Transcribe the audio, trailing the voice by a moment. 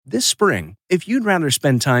This spring, if you'd rather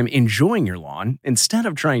spend time enjoying your lawn instead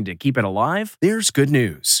of trying to keep it alive, there's good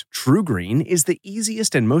news. TruGreen is the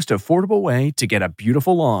easiest and most affordable way to get a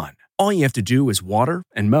beautiful lawn. All you have to do is water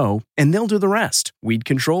and mow, and they'll do the rest. Weed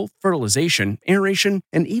control, fertilization, aeration,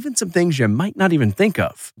 and even some things you might not even think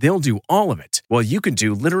of. They'll do all of it, while you can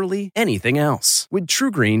do literally anything else. With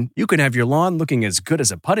TruGreen, you can have your lawn looking as good as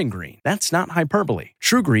a putting green. That's not hyperbole.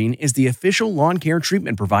 TruGreen is the official lawn care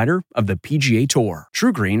treatment provider of the PGA Tour.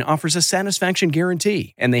 TruGreen offers a satisfaction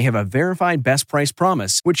guarantee, and they have a verified best price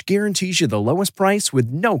promise, which guarantees you the lowest price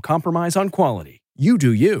with no compromise on quality. You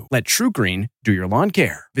do you. Let TruGreen do your lawn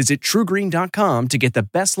care. Visit TruGreen.com to get the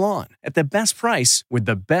best lawn at the best price with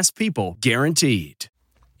the best people guaranteed.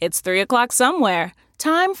 It's 3 o'clock somewhere.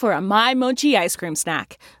 Time for a My Mochi ice cream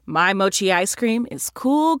snack. My Mochi ice cream is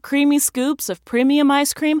cool, creamy scoops of premium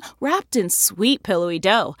ice cream wrapped in sweet, pillowy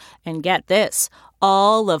dough. And get this,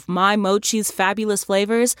 all of My Mochi's fabulous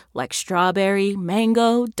flavors like strawberry,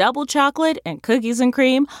 mango, double chocolate, and cookies and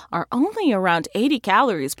cream are only around 80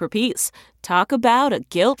 calories per piece. Talk about a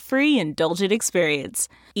guilt-free, indulgent experience.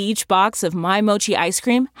 Each box of My Mochi ice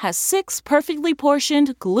cream has 6 perfectly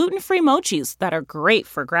portioned, gluten-free mochis that are great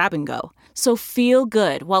for grab and go. So feel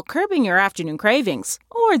good while curbing your afternoon cravings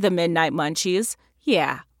or the midnight munchies.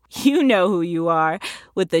 Yeah, you know who you are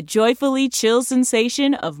with the joyfully chill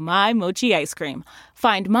sensation of My Mochi ice cream.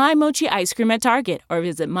 Find My Mochi ice cream at Target or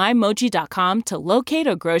visit MyMochi.com to locate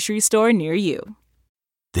a grocery store near you.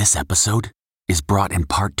 This episode is brought in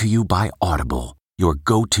part to you by Audible, your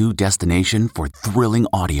go-to destination for thrilling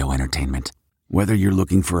audio entertainment. Whether you're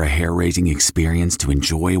looking for a hair-raising experience to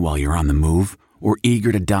enjoy while you're on the move or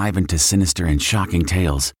eager to dive into sinister and shocking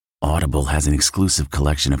tales, Audible has an exclusive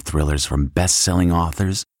collection of thrillers from best-selling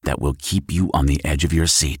authors that will keep you on the edge of your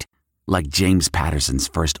seat. Like James Patterson's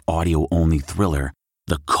first audio-only thriller,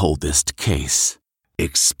 The Coldest Case.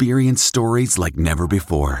 Experience stories like never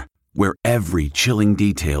before, where every chilling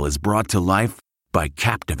detail is brought to life by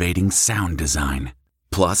captivating sound design.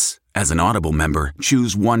 Plus, as an Audible member,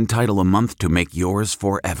 choose one title a month to make yours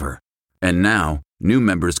forever. And now, new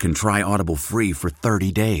members can try Audible free for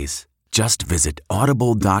 30 days. Just visit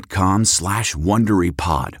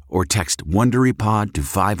audible.com/WonderyPod or text WonderyPod to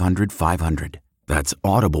 500-500. That's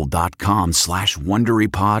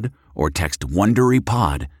audible.com/WonderyPod or text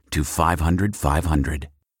WonderyPod to 500-500.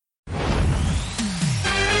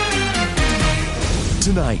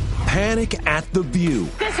 Tonight, panic at The View.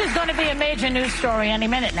 This is going to be a major news story any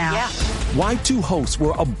minute now. Yeah. Why 2 hosts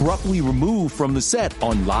were abruptly removed from the set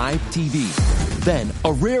on live TV. Then,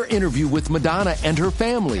 a rare interview with Madonna and her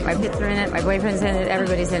family. My kids are in it, my boyfriend's in it,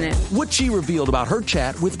 everybody's in it. What she revealed about her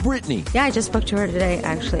chat with Britney. Yeah, I just spoke to her today,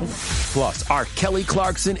 actually. Plus, our Kelly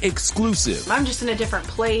Clarkson exclusive. I'm just in a different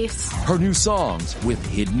place. Her new songs with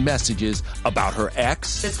hidden messages about her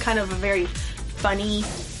ex. It's kind of a very funny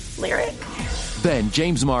lyric. Then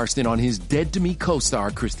James Marsden on his Dead to Me co-star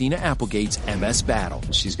Christina Applegate's MS Battle.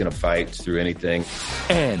 She's going to fight through anything.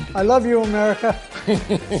 And I love you, America.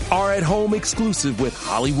 our at-home exclusive with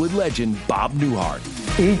Hollywood legend Bob Newhart.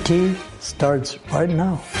 E.T. starts right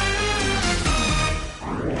now.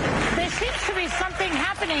 There seems to be something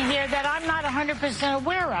happening here that I'm not 100%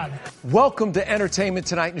 aware of. Welcome to Entertainment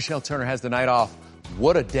Tonight. Nichelle Turner has the night off.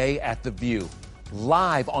 What a day at The View.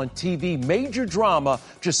 Live on TV, major drama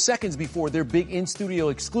just seconds before their big in-studio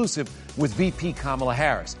exclusive with VP Kamala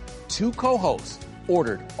Harris. 2 co-hosts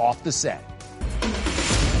ordered off the set.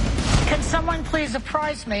 Can someone please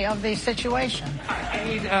apprise me of the situation? I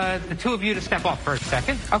need the 2 of you to step off for a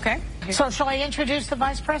second. Okay. So shall I introduce the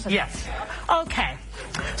Vice President? Yes. Okay.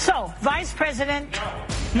 So, Vice President,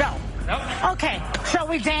 no. Nope. Okay. Shall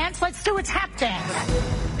we dance? Let's do a tap dance.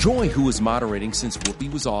 Joy, who was moderating since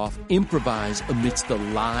Whoopi was off, improvised amidst the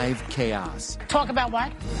live chaos. Talk about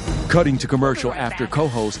what? Cutting to commercial after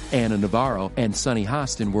co-host Anna Navarro and Sunny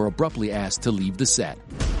Hostin were abruptly asked to leave the set.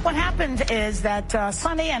 What happened is that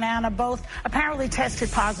Sunny and Anna both apparently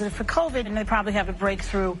tested positive for COVID, and they probably have a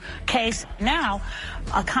breakthrough case. Now,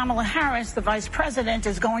 Kamala Harris, the Vice President,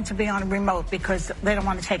 is going to be on remote because they don't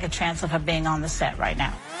want to take a chance of her being on the set right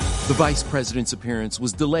now. The Vice President's appearance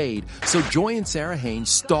was delayed, so Joy and Sarah Haynes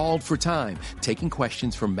stalled for time, taking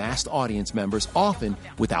questions from masked audience members, often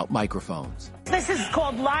without microphones. This is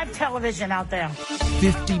called live television out there.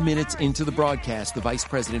 50 minutes into the broadcast, the Vice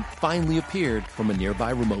President finally appeared from a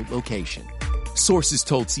nearby remote location. Sources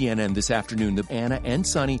told CNN this afternoon that Anna and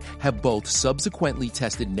Sunny have both subsequently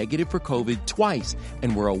tested negative for COVID twice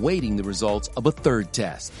and were awaiting the results of a 3rd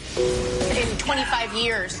test. In 25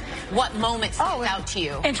 years, what moment stands out to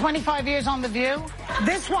you? In 25 years on The View,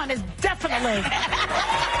 this one is definitely...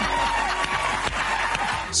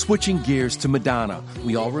 Switching gears to Madonna.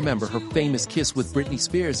 We all remember her famous kiss with Britney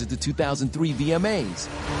Spears at the 2003 VMAs.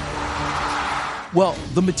 Well,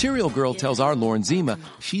 the Material Girl tells our Lauren Zima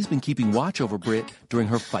she's been keeping watch over Brit during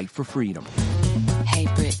her fight for freedom. Hey,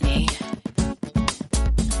 Britney.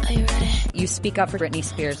 Are you ready? You speak up for Britney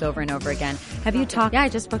Spears over and over again. Have you talked? Yeah, I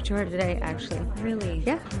just spoke to her today, actually. Really?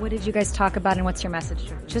 Yeah. What did you guys talk about and what's your message?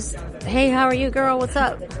 Just, hey, how are you, girl? What's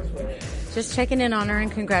up? Just checking in on her and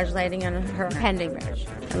congratulating on her pending marriage.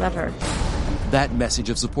 I love her. That message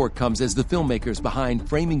of support comes as the filmmakers behind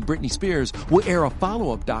Framing Britney Spears will air a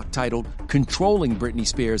follow-up doc titled Controlling Britney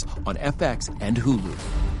Spears on FX and Hulu.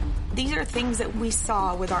 These are things that we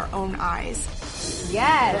saw with our own eyes.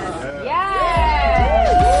 Yes!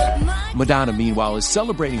 Yes! Madonna, meanwhile, is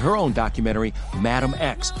celebrating her own documentary, Madam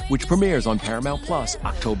X, which premieres on Paramount Plus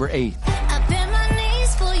October 8th.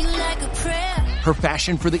 Her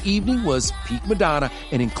fashion for the evening was peak Madonna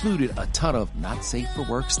and included a ton of not safe for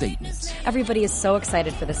work statements. Everybody is so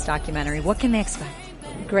excited for this documentary. What can they expect?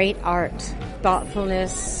 Great art,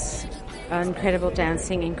 thoughtfulness, incredible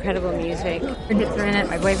dancing, incredible music. Her hits are in it,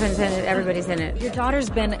 my boyfriend's in it, everybody's in it. Your daughter's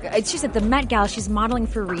been, she's at the Met Gala, she's modeling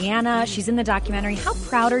for Rihanna, she's in the documentary. How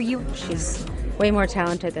proud are you? She's way more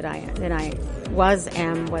talented than I was,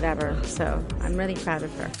 am, whatever. So I'm really proud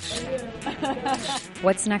of her.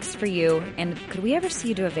 What's next for you? And could we ever see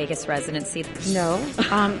you do a Vegas residency? No,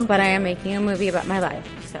 but I am making a movie about my life.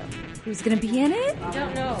 So who's going to be in it? I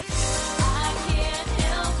don't know.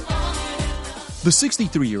 The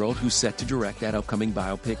 63-year-old who's set to direct that upcoming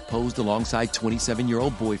biopic posed alongside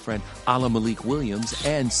 27-year-old boyfriend Ala Malik Williams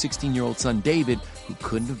and 16-year-old son David, who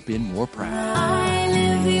couldn't have been more proud. I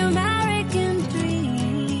live the American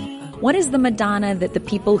dream. What is the Madonna that the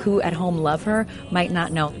people who at home love her might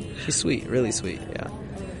not know? She's sweet, really sweet, yeah.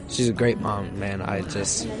 She's a great mom, man. I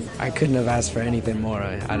couldn't have asked for anything more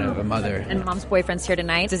out of a mother. And mom's boyfriend's here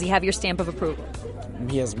tonight. Does he have your stamp of approval?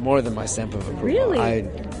 He has more than my stamp of approval. Really?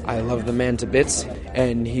 I love the man to bits,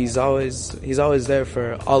 and he's always there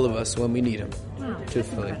for all of us when we need him,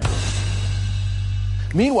 truthfully.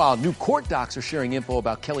 Meanwhile, new court docs are sharing info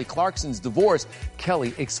about Kelly Clarkson's divorce.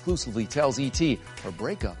 Kelly exclusively tells E.T. her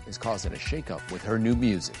breakup is causing a shakeup with her new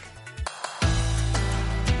music.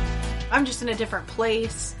 I'm just in a different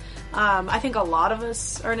place. I think a lot of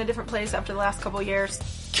us are in a different place after the last couple of years.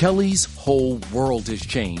 Kelly's whole world has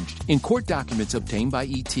changed. In court documents obtained by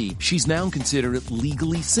E.T., she's now considered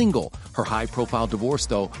legally single. Her high-profile divorce,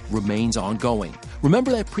 though, remains ongoing.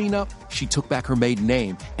 Remember that prenup? She took back her maiden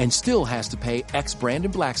name and still has to pay ex-Brandon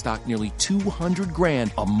Blackstock nearly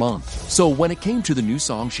 $200,000 a month. So when it came to the new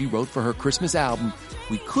song she wrote for her Christmas album,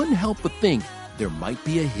 we couldn't help but think there might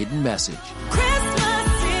be a hidden message.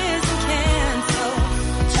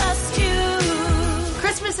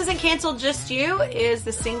 Christmas Isn't Canceled, Just You is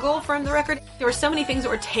the single from the record. There were so many things that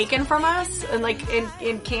were taken from us and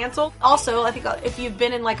in canceled. Also, I think if you've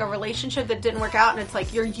been in a relationship that didn't work out and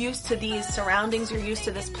it's you're used to these surroundings, you're used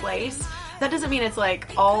to this place, that doesn't mean it's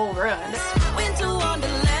all ruined. Winter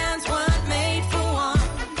wonderlands weren't made for one,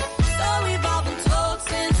 so we've all been told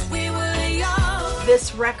since we were young.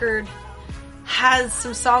 This record has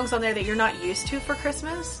some songs on there that you're not used to for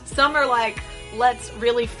Christmas. Some are let's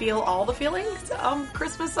really feel all the feelings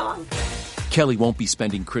Christmas song. Kelly won't be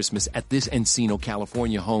spending Christmas at this Encino,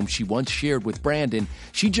 California home she once shared with Brandon.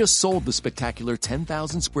 She just sold the spectacular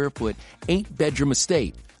 10,000 square foot, 8-bedroom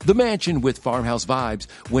estate. The mansion with farmhouse vibes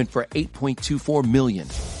went for $8.24 million.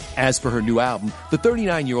 As for her new album, the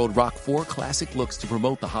 39-year-old rocked 4 classic looks to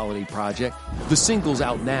promote the holiday project. The single's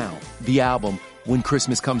out now. The album, When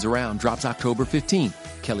Christmas Comes Around, drops October 15th.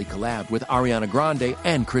 Kelly collabed with Ariana Grande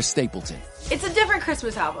and Chris Stapleton. It's a different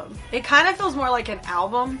Christmas album. It kind of feels more like an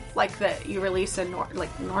album, that you release in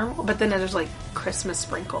normal, but then there's Christmas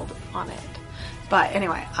sprinkled on it. But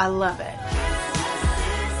anyway, I love it.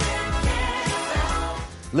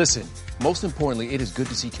 Listen, most importantly, it is good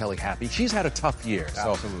to see Kelly happy. She's had a tough year,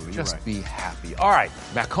 so Absolutely, just be happy. All right,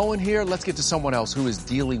 Matt Cohen here. Let's get to someone else who is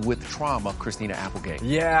dealing with trauma, Christina Applegate.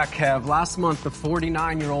 Yeah, Kev. Last month, the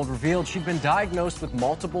 49-year-old revealed she'd been diagnosed with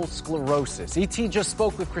multiple sclerosis. E.T. just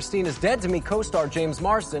spoke with Christina's Dead to Me co-star James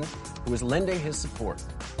Marsden, who is lending his support.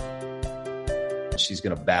 She's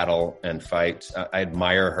going to battle and fight. I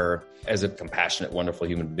admire her as a compassionate, wonderful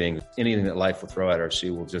human being. Anything that life will throw at her,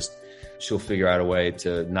 she'll figure out a way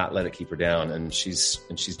to not let it keep her down, and she's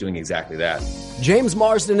doing exactly that. James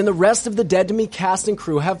Marsden and the rest of the Dead to Me cast and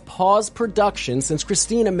crew have paused production since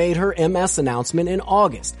Christina made her MS announcement in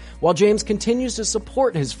August. While James continues to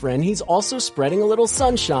support his friend, he's also spreading a little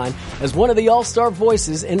sunshine as one of the all-star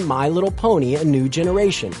voices in My Little Pony: A New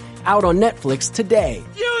Generation, out on Netflix today.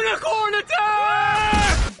 Unicorn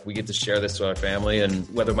attack! We get to share this with our family, and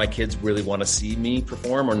whether my kids really want to see me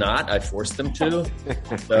perform or not, I force them to.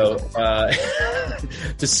 So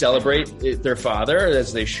to celebrate their father,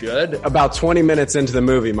 as they should. About 20 minutes into the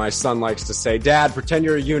movie, my son likes to say, "Dad, pretend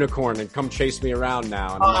you're a unicorn and come chase me around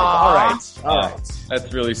now." And I'm like, all right.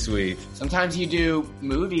 That's really sweet. Sometimes you do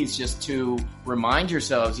movies just to remind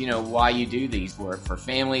yourselves, why you do these. For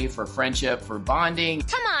family, for friendship, for bonding.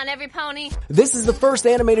 Come on, every pony. This is the first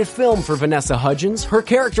animated film for Vanessa Hudgens. Her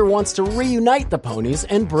character wants to reunite the ponies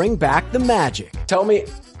and bring back the magic. Tell me,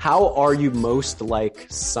 how are you most like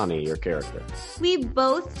Sunny, your character? We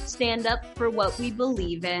both stand up for what we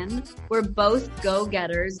believe in. We're both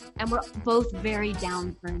go-getters, and we're both very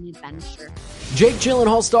down for an adventure. Jake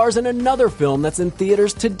Gyllenhaal stars in another film that's in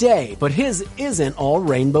theaters today, but his isn't all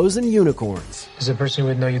rainbows and unicorns. Does the person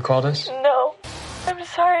with know you called us? No. I'm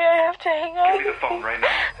sorry, I have to hang up. Give me the phone right now.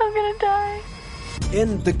 I'm gonna die.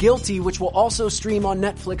 In The Guilty, which will also stream on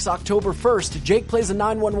Netflix October 1st, Jake plays a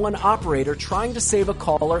 911 operator trying to save a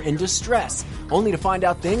caller in distress, only to find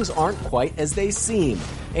out things aren't quite as they seem.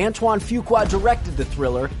 Antoine Fuqua directed the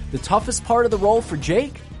thriller. The toughest part of the role for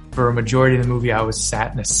Jake? For a majority of the movie, I was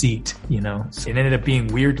sat in a seat, It ended up being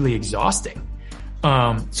weirdly exhausting.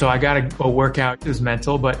 So I got a workout. It was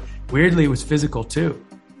mental, but weirdly it was physical too.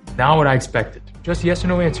 Not what I expected. Just yes or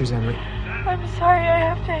no answers, Emily. I'm sorry, I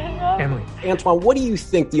have to hang up. Emily. Antoine, what do you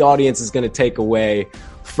think the audience is going to take away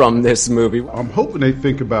from this movie? I'm hoping they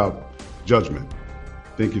think about judgment,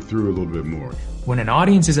 think it through a little bit more. When an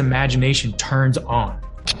audience's imagination turns on,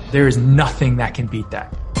 there is nothing that can beat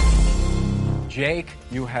that. Jake,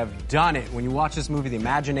 you have done it. When you watch this movie, the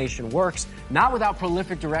imagination works, not without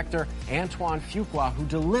prolific director Antoine Fuqua, who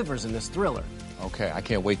delivers in this thriller. Okay, I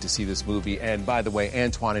can't wait to see this movie. And by the way,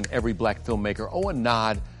 Antoine and every black filmmaker owe a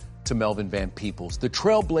nod to Melvin Van Peebles. The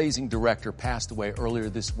trailblazing director passed away earlier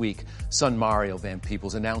this week. Son Mario Van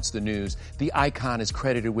Peebles announced the news. The icon is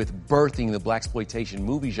credited with birthing the blaxploitation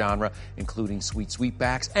movie genre, including Sweet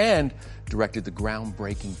Sweetbacks, and directed the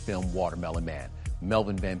groundbreaking film Watermelon Man.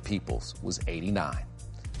 Melvin Van Peebles was 89.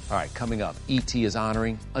 All right, coming up, E.T. is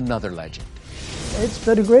honoring another legend. It's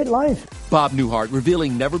been a great life. Bob Newhart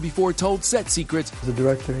revealing never-before-told set secrets. The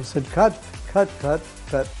director, he said, cut.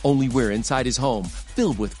 Only we're inside his home,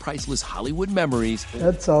 filled with priceless Hollywood memories.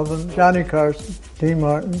 Ed Sullivan, Johnny Carson, Dean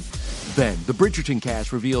Martin. Then, the Bridgerton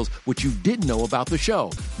cast reveals what you didn't know about the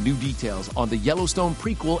show. New details on the Yellowstone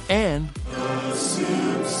prequel and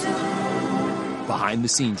behind the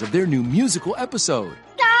scenes of their new musical episode.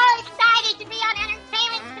 So excited to be on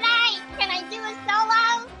Entertainment Tonight. Can I do a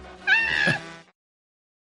solo?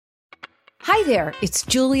 Hi there, it's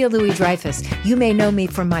Julia Louis-Dreyfus. You may know me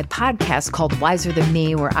from my podcast called Wiser Than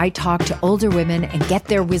Me, where I talk to older women and get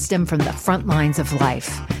their wisdom from the front lines of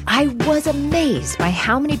life. I was amazed by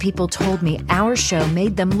how many people told me our show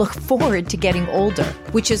made them look forward to getting older,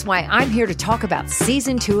 which is why I'm here to talk about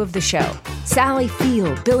season 2 of the show. Sally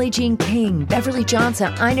Field, Billie Jean King, Beverly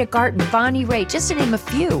Johnson, Ina Garten, Bonnie Raitt, just to name a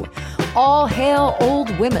few. All hail old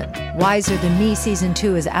women. Wiser Than Me season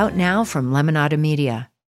 2 is out now from Lemonada Media.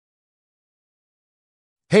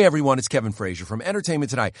 Hey everyone, it's Kevin Frazier from Entertainment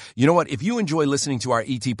Tonight. You know what? If you enjoy listening to our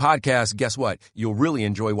ET podcast, guess what? You'll really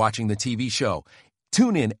enjoy watching the TV show.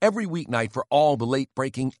 Tune in every weeknight for all the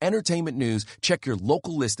late-breaking entertainment news. Check your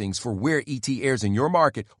local listings for where ET airs in your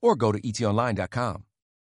market or go to etonline.com.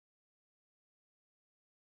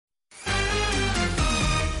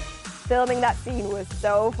 Filming that scene was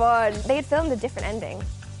so fun. They had filmed a different ending.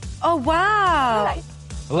 Oh, wow. Nice.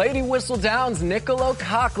 Lady Whistledown's Nicola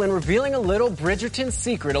Coughlan revealing a little Bridgerton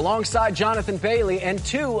secret alongside Jonathan Bailey and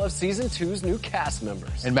 2 of Season 2's new cast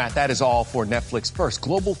members. And Matt, that is all for Netflix's first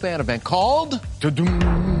global fan event called...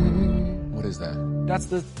 What is that? That's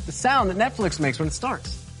the sound that Netflix makes when it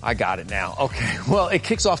starts. I got it now. Okay. Well, it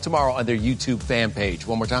kicks off tomorrow on their YouTube fan page.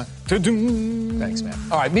 One more time. Thanks, man.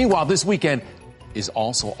 All right. Meanwhile, this weekend is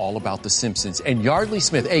also all about The Simpsons. And Yardley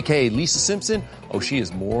Smith, a.k.a. Lisa Simpson, she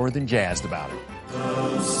is more than jazzed about it.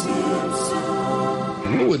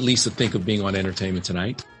 What would Lisa think of being on Entertainment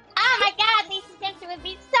Tonight? Oh my God, Lisa Simpson would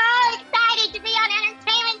be so excited to be on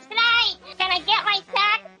Entertainment Tonight. Can I get my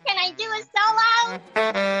sax? Can I do a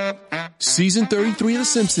solo? Season 33 of The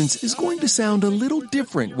Simpsons is going to sound a little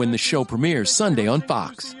different when the show premieres Sunday on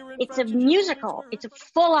Fox. It's a musical. It's a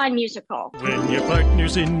full-on musical. When your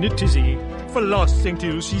partner's in a tizzy, flossing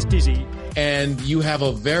till she's dizzy. And you have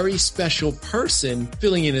a very special person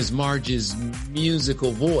filling in as Marge's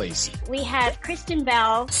musical voice. We had Kristen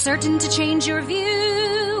Bell. Certain to change your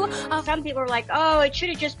view. Some people were like, oh, it should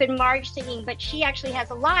have just been Marge singing, but she actually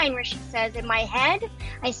has a line where she says, in my head,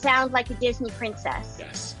 I sound like a Disney princess.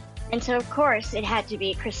 Yes. And so, of course, it had to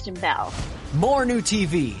be Kristen Bell. More new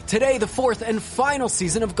TV. Today, the fourth and final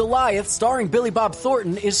season of Goliath, starring Billy Bob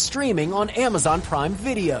Thornton, is streaming on Amazon Prime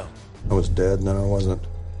Video. I was dead and then I wasn't.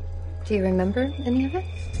 Do you remember any of it?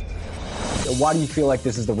 Why do you feel like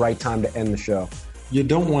this is the right time to end the show? You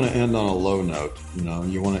don't want to end on a low note, you know,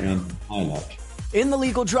 you want to end on a high note. In the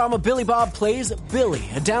legal drama, Billy Bob plays Billy,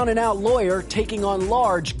 a down-and-out lawyer taking on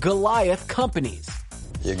large Goliath companies.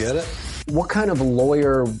 You get it? What kind of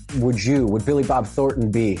lawyer would Billy Bob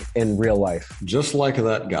Thornton be in real life? Just like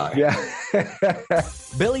that guy. Yeah.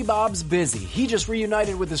 Billy Bob's busy. He just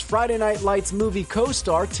reunited with his Friday Night Lights movie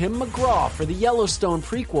co-star Tim McGraw for the Yellowstone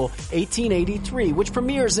prequel 1883, which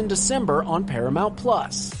premieres in December on Paramount+.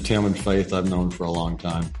 Tim and Faith I've known for a long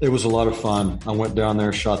time. It was a lot of fun. I went down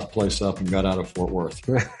there, shot the place up, and got out of Fort Worth.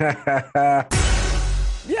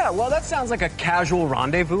 Yeah, well, that sounds like a casual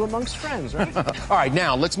rendezvous amongst friends, right? All right,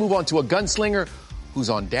 now let's move on to a gunslinger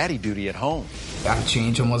who's on daddy duty at home. I've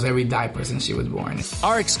changed almost every diaper since she was born.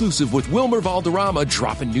 Our exclusive with Wilmer Valderrama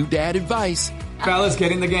dropping new dad advice. Fellas,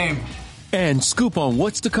 get in the game. And scoop on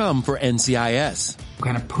what's to come for NCIS.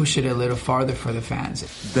 Kind of push it a little farther for the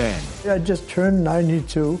fans. Then, I just turned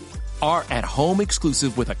 92. Our at-home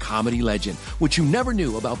exclusive with a comedy legend, which you never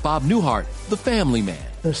knew about Bob Newhart, the family man.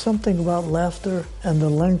 There's something about laughter and the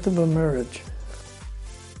length of a marriage.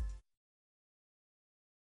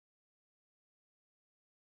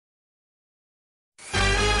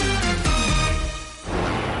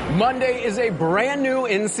 Monday is a brand new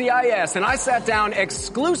NCIS, and I sat down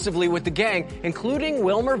exclusively with the gang, including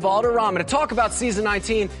Wilmer Valderrama, to talk about season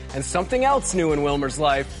 19 and something else new in Wilmer's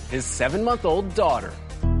life, his 7-month-old daughter.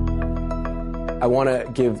 I want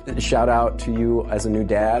to give a shout out to you as a new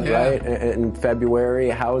dad, right? In February,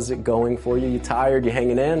 how is it going for you? You tired? You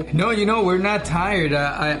hanging in? No, we're not tired.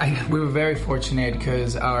 We were very fortunate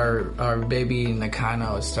because our baby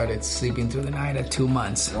Nakano started sleeping through the night at 2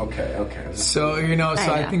 months. Okay. So,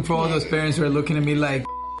 I think for all those parents who are looking at me like,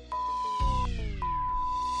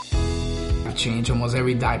 I've changed almost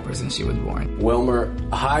every diaper since she was born. Wilmer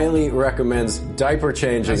highly recommends diaper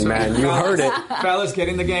changes, man. You heard it. Fellas, get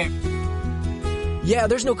in the game. Yeah,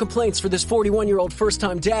 there's no complaints for this 41-year-old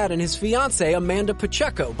first-time dad and his fiancée, Amanda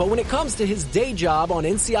Pacheco. But when it comes to his day job on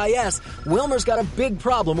NCIS, Wilmer's got a big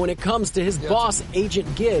problem when it comes to his boss,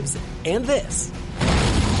 Agent Gibbs, and this.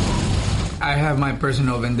 I have my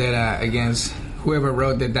personal vendetta against whoever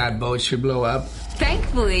wrote that boat should blow up.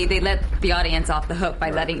 Thankfully, they let the audience off the hook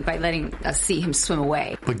by letting us see him swim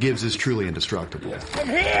away. But Gibbs is truly indestructible. I'm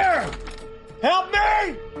here! Help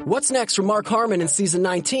me! What's next for Mark Harmon in season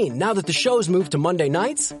 19? Now that the show's moved to Monday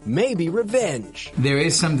nights, maybe revenge. There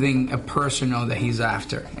is something personal that he's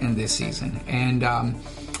after in this season. And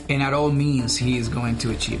at all means, he is going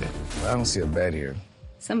to achieve it. I don't see a bed here.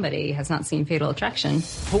 Somebody has not seen Fatal Attraction.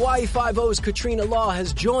 Hawaii Five-O's Katrina Law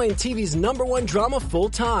has joined TV's #1 drama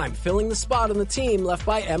full-time, filling the spot on the team left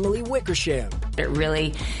by Emily Wickersham. It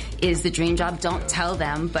really is the dream job. Don't tell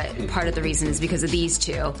them, but part of the reason is because of these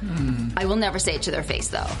two. I will never say it to their face,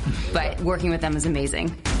 though, but working with them is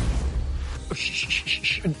amazing.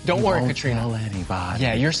 Shh. Don't worry, Katrina. Tell anybody.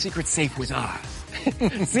 Yeah, your secret's safe with us.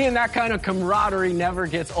 Seeing that kind of camaraderie never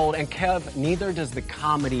gets old. And Kev, neither does the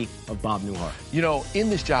comedy of Bob Newhart.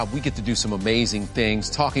 In this job, we get to do some amazing things.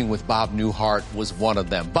 Talking with Bob Newhart was one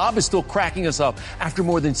of them. Bob is still cracking us up after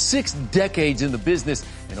more than 6 decades in the business,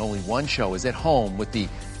 and only one show is at home with the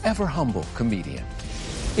ever-humble comedian.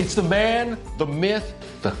 It's the man, the myth,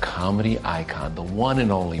 the comedy icon, the one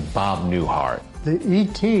and only Bob Newhart. The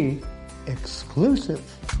E.T. exclusive.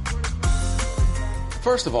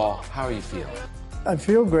 First of all, how are you feeling? I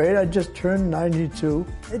feel great. I just turned 92.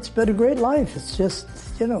 It's been a great life. It's just,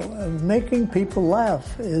 making people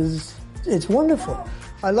laugh it's wonderful.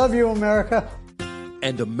 I love you, America.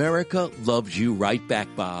 And America loves you right back,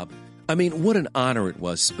 Bob. I mean, what an honor it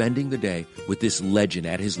was spending the day with this legend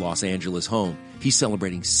at his Los Angeles home. He's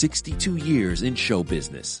celebrating 62 years in show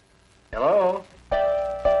business. Hello?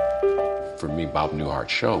 For me, Bob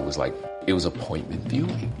Newhart's show was like, it was appointment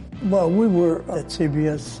viewing. Well, we were at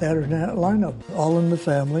CBS Saturday Night lineup, All in the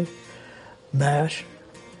Family, MASH,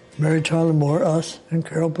 Mary Tyler Moore, us, and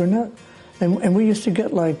Carol Burnett. And we used to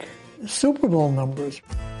get like Super Bowl numbers.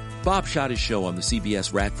 Bob shot his show on the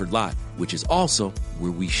CBS Radford lot, which is also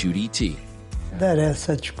where we shoot E.T. That has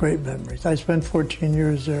such great memories. I spent 14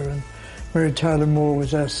 years there, and Mary Tyler Moore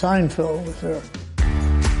was there. Seinfeld was there.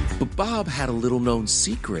 But Bob had a little-known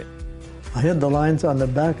secret. I had the lines on the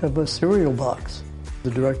back of a cereal box.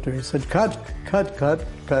 The director, he said, cut.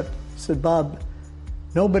 I said, Bob,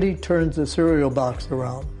 nobody turns the cereal box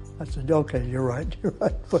around. I said, okay, you're right.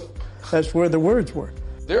 But that's where the words were.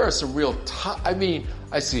 There are some real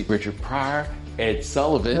I see Richard Pryor, Ed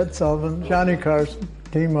Sullivan, Johnny Carson,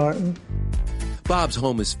 Dean Martin. Bob's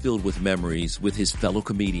home is filled with memories with his fellow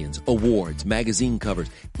comedians, awards, magazine covers,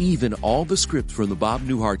 even all the scripts from The Bob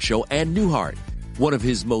Newhart Show and Newhart. One of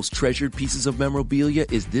his most treasured pieces of memorabilia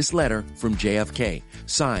is this letter from JFK,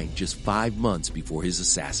 signed just 5 months before his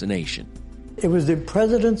assassination. It was the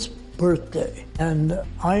president's birthday, and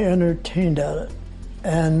I entertained at it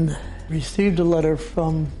and received a letter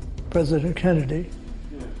from President Kennedy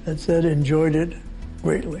that said, enjoyed it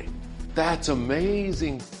greatly. That's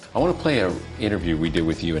amazing. I want to play an interview we did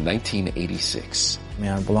with you in 1986. I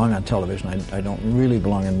mean, I belong on television. I don't really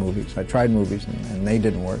belong in movies. I tried movies, and they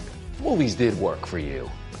didn't work. Movies did work for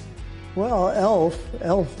you. Well,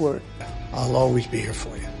 Elf worked. I'll always be here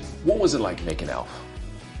for you. What was it like making Elf?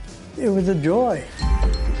 It was a joy.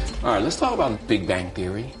 All right, let's talk about Big Bang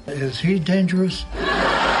Theory. Is he dangerous?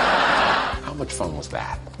 How much fun was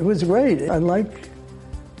that? It was great. I like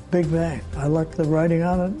Big Bang. I like the writing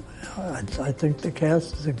on it. I think the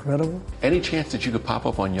cast is incredible. Any chance that you could pop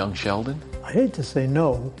up on Young Sheldon? I hate to say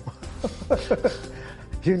no.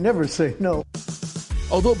 You never say no.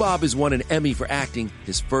 Although Bob has won an Emmy for acting,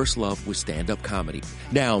 his first love was stand-up comedy.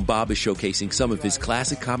 Now, Bob is showcasing some of his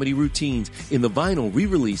classic comedy routines in the vinyl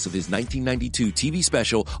re-release of his 1992 TV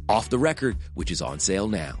special, Off the Record, which is on sale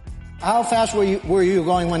now. How fast were you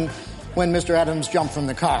going when Mr. Adams jumped from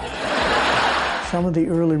the car? Some of the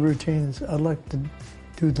early routines, I'd like to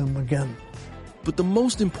do them again. But the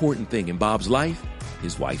most important thing in Bob's life,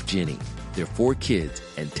 his wife Ginny, their 4 kids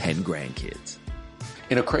and 10 grandkids.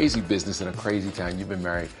 In a crazy business, in a crazy time, you've been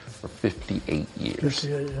married for 58 years.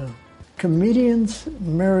 58, yeah. Comedians'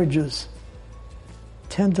 marriages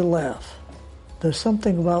tend to laugh. There's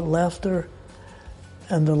something about laughter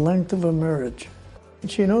and the length of a marriage.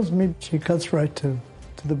 She knows me. She cuts right to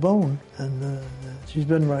the bone, and she's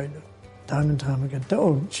been right time and time again.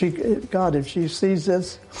 Oh, God, if she sees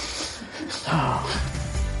this.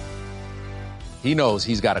 He knows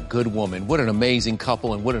he's got a good woman. What an amazing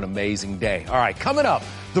couple and what an amazing day. All right, coming up,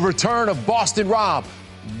 the return of Boston Rob.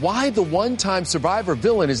 Why the one-time Survivor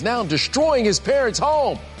villain is now destroying his parents'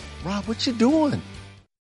 home. Rob, what you doing?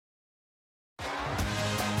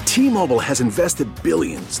 T-Mobile has invested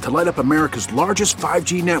billions to light up America's largest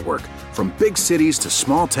 5G network, from big cities to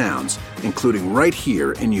small towns, including right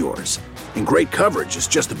here in yours. And great coverage is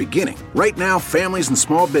just the beginning. Right now, families and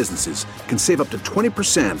small businesses can save up to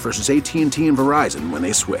 20% versus AT&T and Verizon when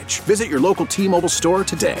they switch. Visit your local T-Mobile store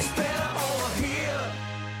today.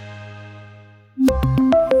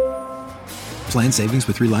 Plan savings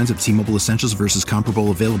with 3 lines of T-Mobile Essentials versus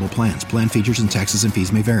comparable available plans. Plan features and taxes and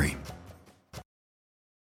fees may vary.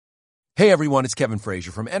 Hey everyone, it's Kevin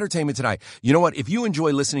Frazier from Entertainment Tonight. You know what? If you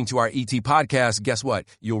enjoy listening to our ET podcast, guess what?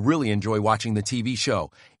 You'll really enjoy watching the TV show.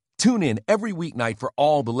 Tune in every weeknight for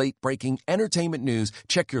all the late-breaking entertainment news.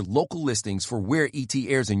 Check your local listings for where ET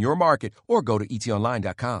airs in your market or go to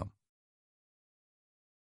etonline.com.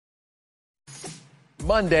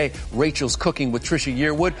 Monday, Rachel's cooking with Trisha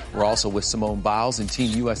Yearwood. We're also with Simone Biles and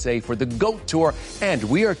Team USA for the GOAT Tour. And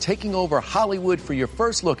we are taking over Hollywood for your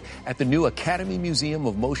first look at the new Academy Museum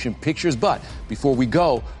of Motion Pictures. But before we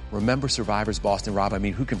go, remember Survivor's Boston Rob? I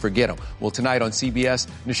mean, who can forget him? Well, tonight on CBS,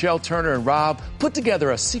 Nichelle Turner and Rob put together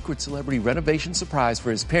a secret celebrity renovation surprise for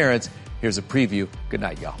his parents. Here's a preview. Good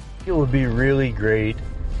night, y'all. It would be really great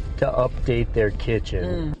to update their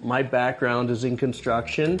kitchen. My background is in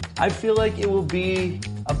construction. I feel like it will be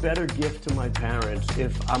a better gift to my parents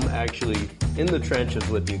if I'm actually in the trenches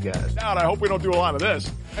with you guys. God, I hope we don't do a lot of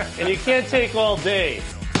this. And you can't take all day.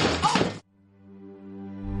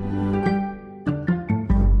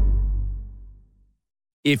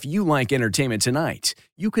 If you like Entertainment Tonight,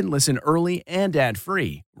 you can listen early and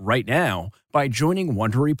ad-free right now by joining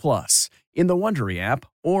Wondery Plus in the Wondery app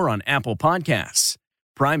or on Apple Podcasts.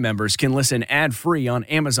 Prime members can listen ad-free on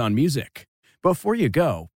Amazon Music. Before you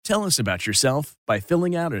go, tell us about yourself by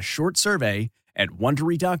filling out a short survey at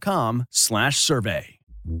Wondery.com/survey.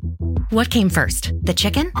 What came first, the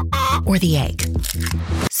chicken or the egg?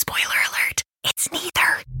 Spoiler alert, it's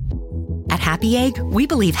neither. At Happy Egg, we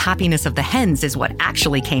believe happiness of the hens is what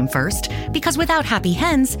actually came first, because without happy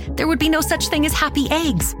hens, there would be no such thing as happy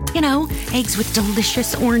eggs. You know, eggs with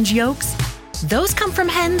delicious orange yolks. Those come from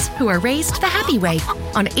hens who are raised the happy way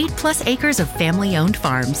on 8+ acres of family-owned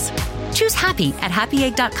farms. Choose happy at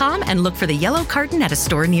happyegg.com and look for the yellow carton at a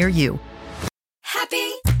store near you.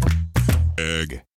 Happy Egg.